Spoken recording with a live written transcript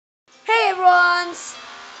everyone,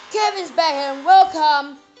 Kevin's back here and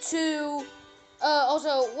welcome to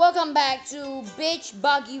welcome back to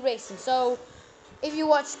Buggy Racing. So if you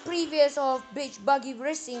watched previous of Buggy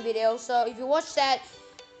Racing video, so if you watch that,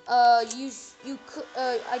 you could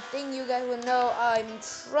I think you guys will know I'm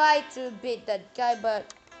trying to beat that guy,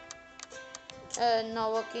 but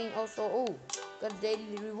not working. Also, oh, got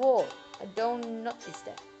daily reward. I don't notice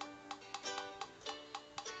that.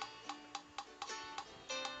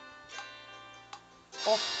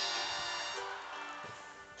 Oh,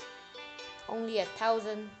 only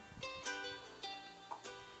 1,000.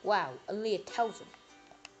 Wow, only 1,000.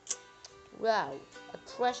 Wow, a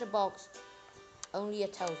treasure box, only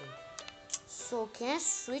 1,000. So can I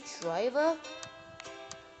switch driver?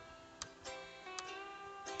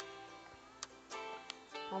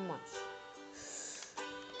 How much?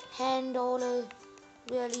 $10,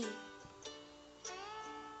 really?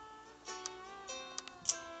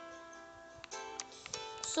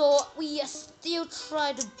 So we are still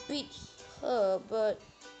trying to beat her, but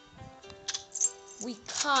we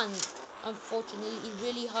can't. Unfortunately, it's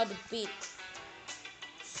really hard to beat.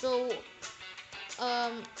 So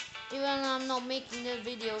even I'm not making the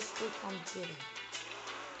video, still can't beat her.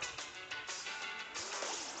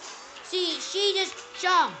 See, she just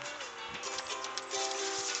jumped.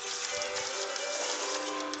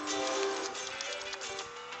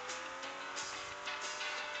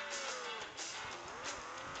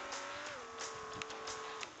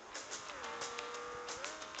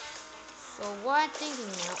 So what I'm thinking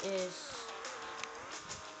now is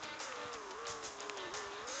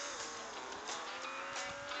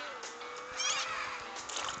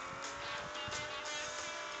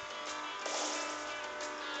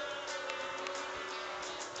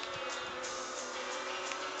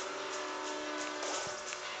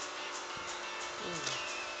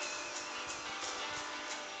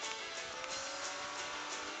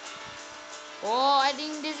oh, I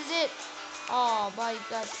think this is it. Oh, but I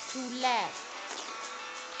got too lag.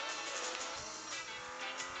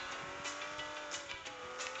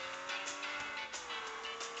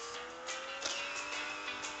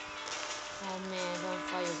 Oh man, don't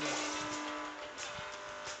fireworks.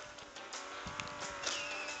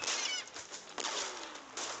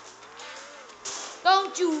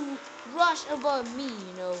 Don't you rush over me,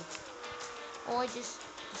 you know. Or I just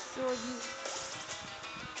destroy you.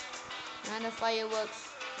 And the fireworks.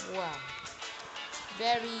 Wow.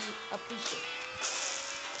 Very appreciated.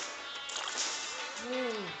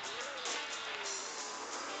 Ooh.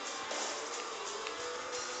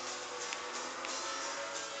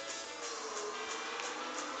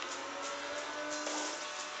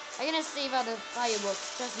 I'm gonna save out the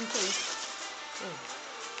fireworks just in case.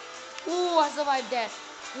 Ooh, I survived that.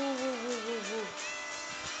 Ooh, ooh, ooh, ooh, ooh.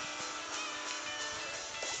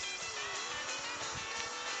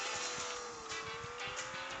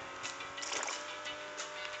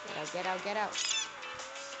 Get out, get out.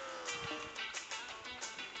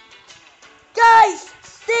 Guys,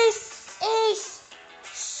 this is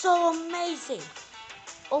so amazing.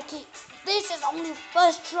 Okay, this is only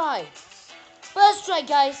first try. First try,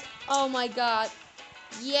 guys. Oh my god.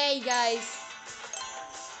 Yay, guys.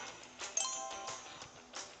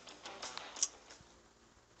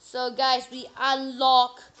 So, guys, we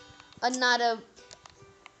unlock another.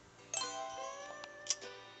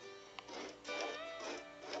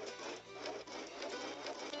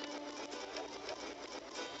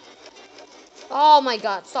 Oh my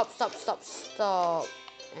god. Stop, stop, stop, stop.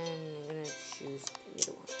 And I'm gonna choose the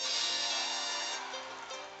other one.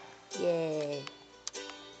 Yay.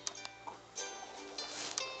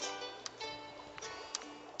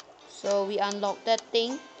 So we unlock that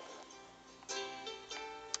thing.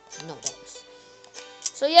 No, that was.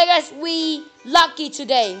 So yeah, guys, we lucky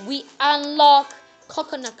today. We unlock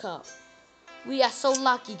Coconut Cup. We are so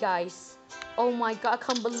lucky, guys. Oh my god, I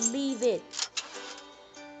can't believe it.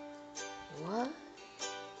 What?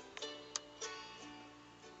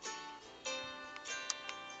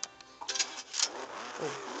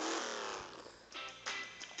 Oh.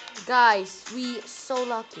 Guys, we so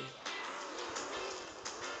lucky.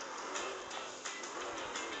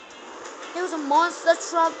 There was a monster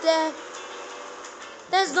truck there.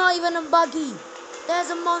 There's not even a buggy. There's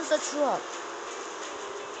a monster truck.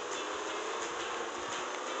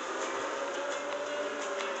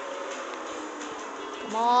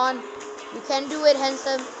 Come on. You can do it,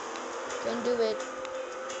 handsome. You can do it.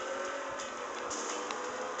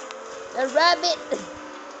 The rabbit.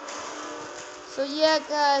 So yeah,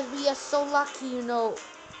 guys, we are so lucky, you know,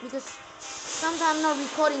 because sometimes not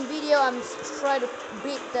recording video, I'm trying to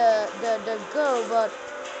beat the girl, but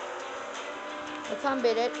I can't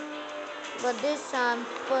beat it. But this time,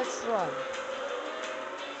 first run.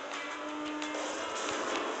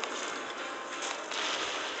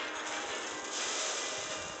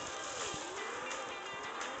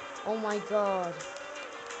 Oh my god.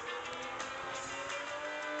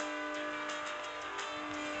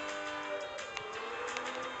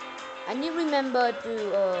 I need to remember to,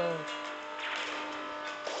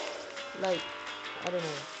 like, I don't know.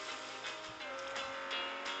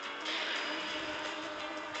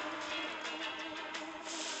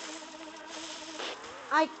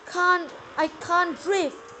 I can't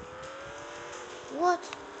drift. What?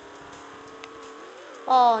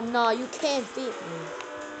 Oh no, you can't beat me.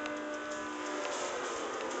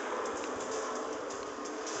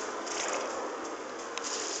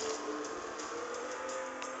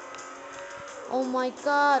 Oh my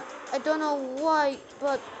god, I don't know why,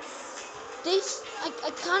 but this, I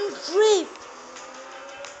can't drift.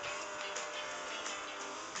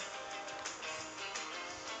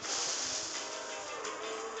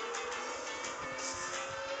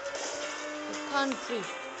 I can't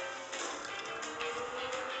drift.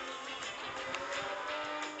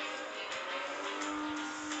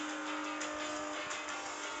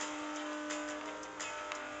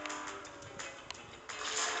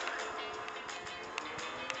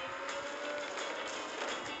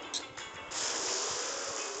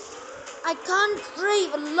 I can't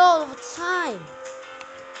drift a lot of time.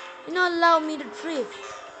 You not allow me to drift.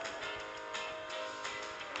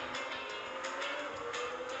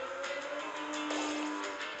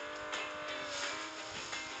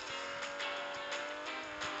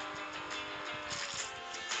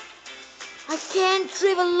 I can't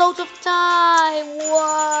drift a lot of time.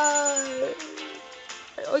 Why?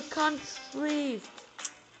 I can't drift.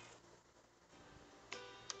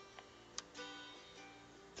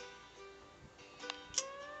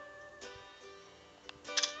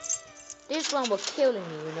 This one was killing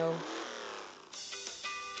me, you know.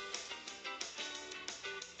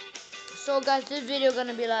 So guys, this video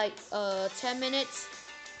gonna be like 10 minutes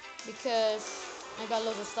because I got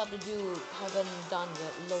loads of stuff to do. Haven't done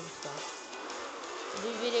yet, loads of stuff. So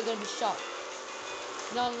this video gonna be short.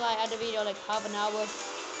 Not like other video like half an hour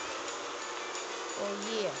or a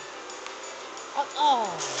year. Oh.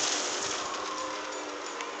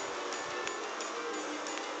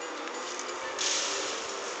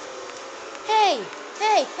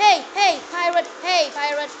 Hey, pirate, hey,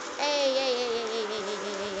 pirate, hey,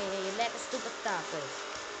 let the stupid stuff first.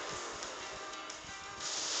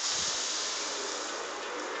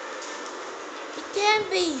 It can't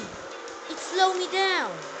be. It slowed me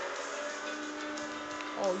down.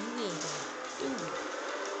 Oh, you ain't gonna do it.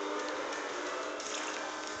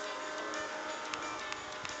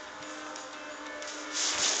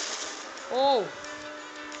 Oh.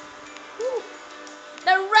 Whew.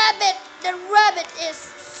 The rabbit is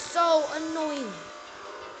so annoying.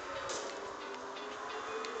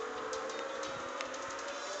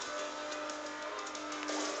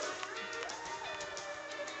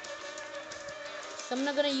 So I'm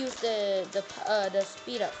not gonna use the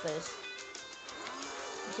speed up first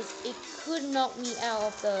because it could knock me out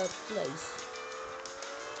of the place.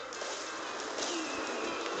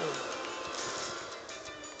 Oh.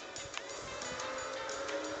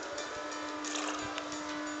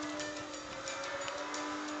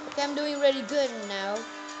 Okay, I'm doing really good now.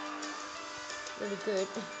 Really good.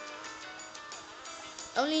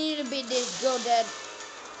 Only need to beat this girl that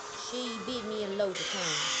she beat me a load of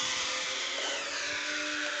times.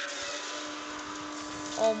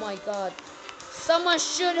 Oh my god. Someone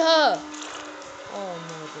shoot her. Oh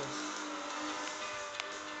my goodness.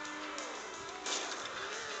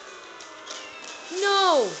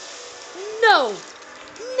 No. No.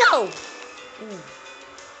 No. Ooh.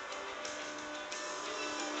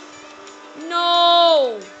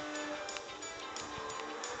 No.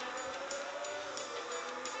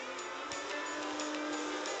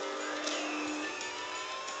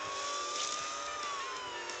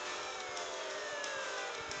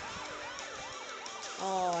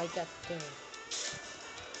 Oh, I got there.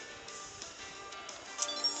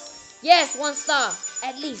 Yes, 1 star.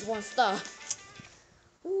 At least 1 star.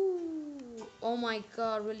 Ooh. Oh my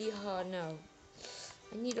god, really hard now.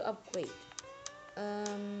 I need to upgrade.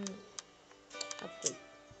 Upgrade.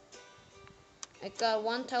 I got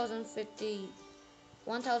 1050,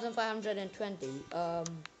 1520.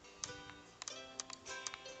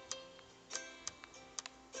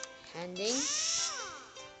 Handing.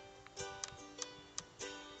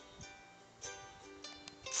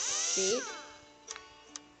 Speed.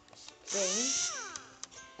 String.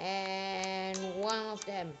 And one of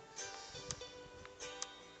them.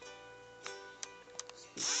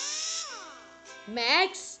 Speed.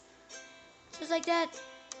 Max? Just like that?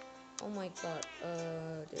 Oh my god.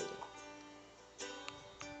 There we go.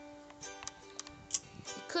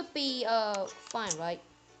 It could be fine, right?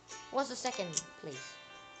 What's the second place?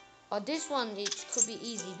 Oh, this one, it could be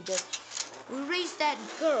easy because we raced that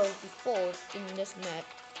girl before in this map.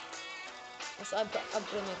 Also, I've got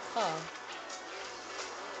upgrade my car.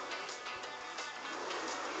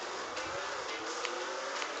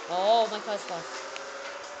 Oh, my car's fast.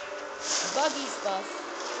 Buggy's fast.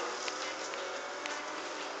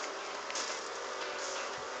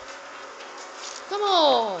 Come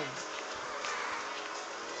on!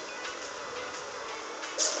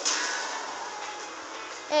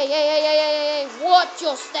 Hey, hey, hey, hey, hey, hey, hey! Watch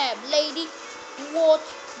your step, lady! Watch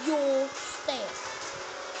your step!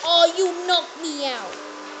 Oh, you knocked me out!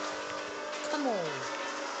 Come on!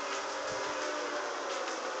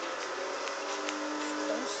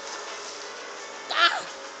 Don't stop!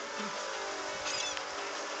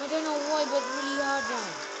 I don't know why, but really hard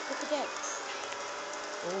one. Look at that.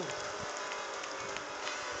 Oh.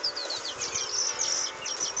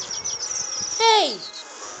 Hey!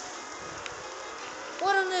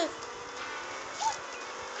 What on the...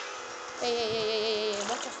 Hey, hey, hey, hey, hey, hey,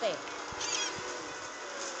 watch your step.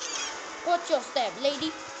 Watch your step,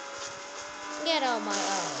 lady. Get out of my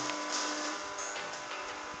eye.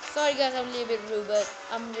 Sorry guys, I'm a little bit rude, but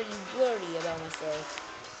I'm really worried about myself.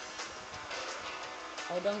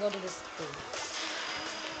 Oh, don't go to the screen.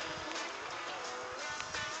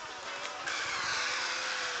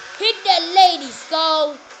 Hit that lady,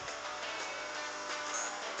 skull!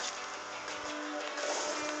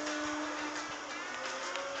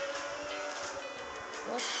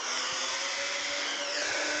 What?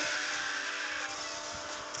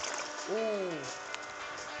 Ooh.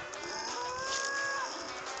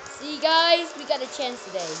 See guys, we got a chance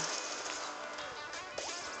today.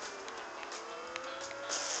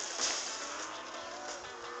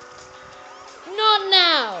 Not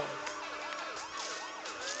now!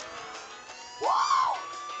 Wow!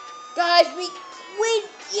 Guys, we win!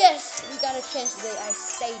 Yes! We got a chance today. I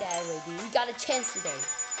say that already. We got a chance today.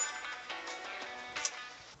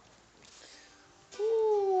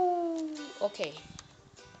 Ooh. Okay.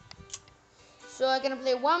 So I'm gonna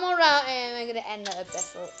play one more round and I'm gonna end the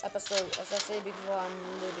episode as I said before, I'm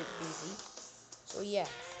a little bit busy. So yeah.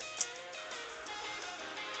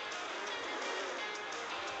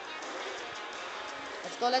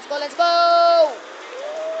 Let's go, let's go, let's go!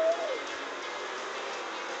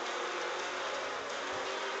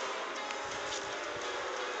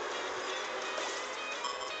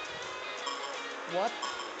 What?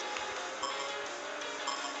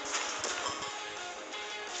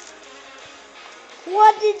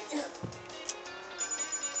 What did...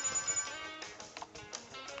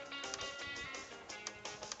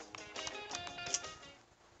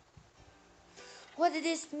 What did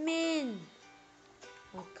this mean?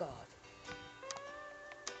 Oh god.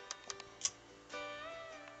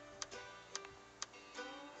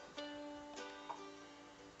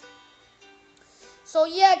 So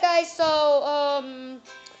yeah guys, so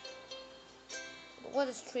what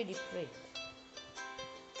is 3D print?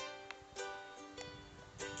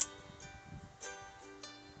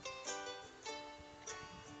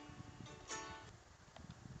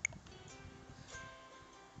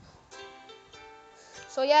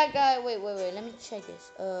 So yeah guys, wait, let me check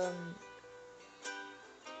this.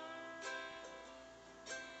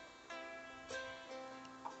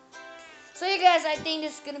 So yeah guys, I think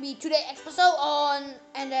this is gonna be today's episode on,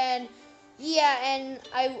 and then yeah, and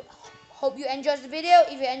I hope you enjoyed the video.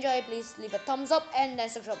 If you enjoyed, please leave a thumbs up and then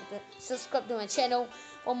subscribe to my channel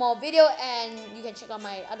for more video, and you can check out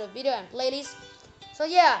my other video and playlist. So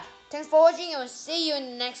yeah, thanks for watching and I'll see you in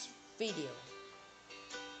the next video.